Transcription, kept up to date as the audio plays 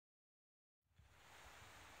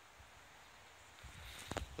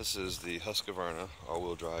This is the Husqvarna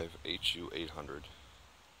AWD Hu800.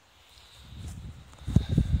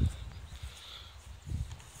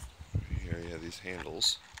 Here you have these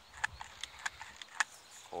handles.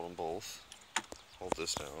 Hold them both. Hold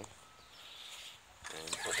this down.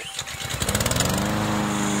 And pull it.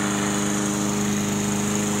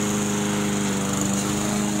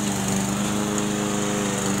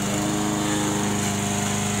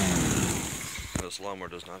 This lawnmower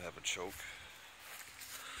does not have a choke.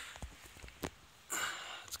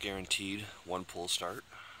 It's guaranteed one pull start.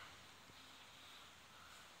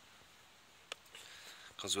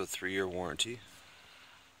 Comes with a 3-year warranty.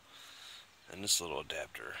 And this little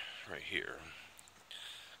adapter right here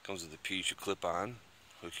comes with a piece you clip on,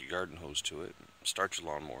 hook your garden hose to it, start your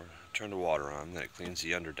lawnmower, turn the water on, then it cleans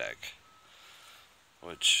the underdeck,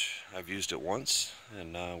 which I've used it once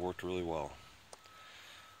and worked really well.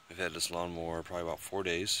 I've had this lawnmower probably about 4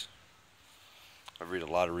 days. I've read a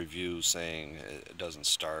lot of reviews saying it doesn't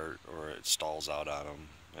start or it stalls out on them,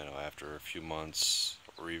 after a few months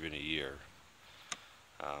or even a year.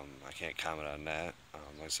 I can't comment on that.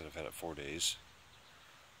 Like I said, I've had it 4 days.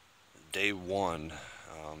 Day one,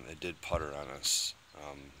 it did putter on us,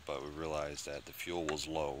 but we realized that the fuel was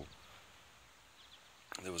low.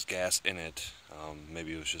 There was gas in it.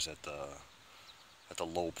 Maybe it was just at the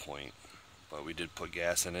low point. But we did put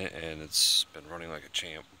gas in it, and it's been running like a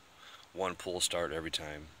champ. One pull start every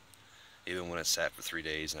time. Even when it sat for 3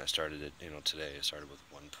 days, and I started it, today, I started with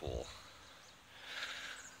one pull.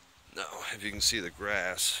 Now, if you can see the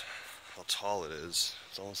grass, how tall it is,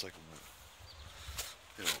 it's almost like,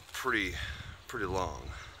 pretty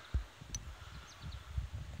long.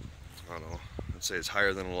 I don't know, I'd say it's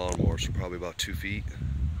higher than a lawnmower, so probably about 2 feet.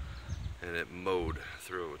 And it mowed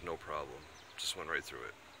through it with no problem. Just went right through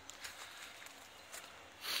it.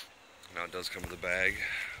 Now it does come with a bag,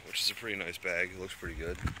 which is a pretty nice bag. It looks pretty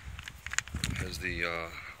good. It has the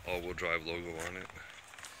all-wheel drive logo on it.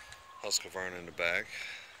 Husqvarna in the back.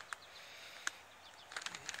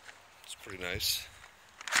 It's pretty nice.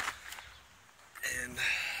 And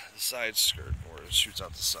the side skirt, where it shoots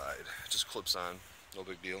out the side, it just clips on. No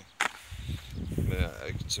big deal.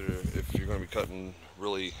 I consider if you're going to be cutting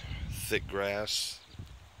really thick grass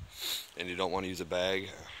and you don't want to use a bag,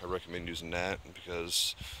 I recommend using that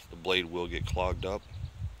because the blade will get clogged up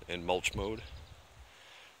in mulch mode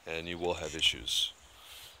and you will have issues.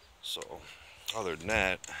 So other than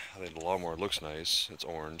that, I think the lawnmower looks nice. It's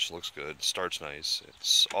orange, looks good, starts nice.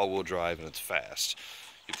 It's all-wheel drive and it's fast.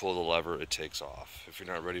 You pull the lever, it takes off. If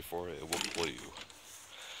you're not ready for it, it will pull you.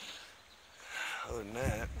 Other than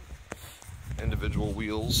that, individual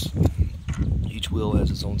wheels. Each wheel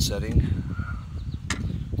has its own setting.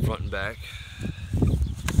 Front and back.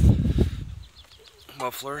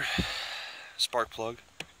 Muffler. Spark plug.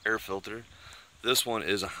 Air filter. This one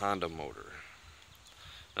is a Honda motor.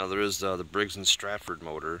 Now there is the Briggs & Stratford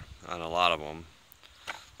motor on a lot of them.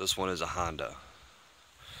 This one is a Honda.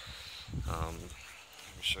 Let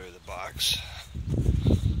me show you the box.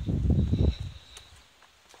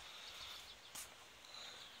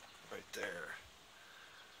 Right there.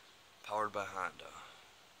 Powered by Honda.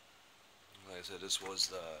 Like I said, this was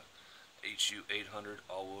the Hu800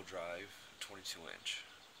 all-wheel drive 22-inch.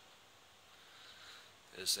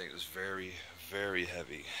 This thing is very, very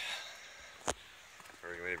heavy. I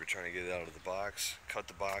recommend if you're trying to get it out of the box, cut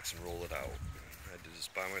the box and roll it out. I did this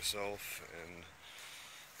by myself and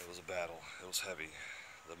it was a battle. It was heavy.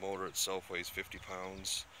 The motor itself weighs 50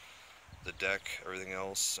 pounds. The deck, everything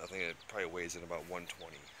else, I think it probably weighs in about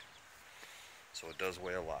 120. So it does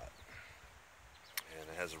weigh a lot. And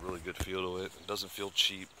it has a really good feel to it. It doesn't feel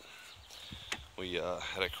cheap. We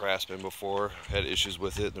had a Craftsman before, had issues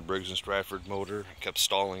with it. The Briggs & Stratford motor it kept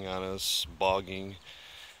stalling on us, bogging.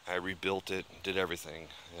 I rebuilt it, did everything,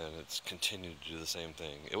 and it's continued to do the same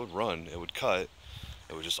thing. It would run, it would cut,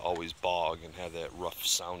 it would just always bog and have that rough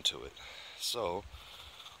sound to it. So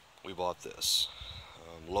we bought this.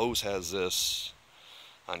 Lowe's has this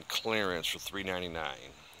on clearance for $3.99.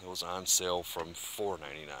 It was on sale from $4.99.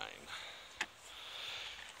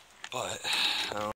 But I don't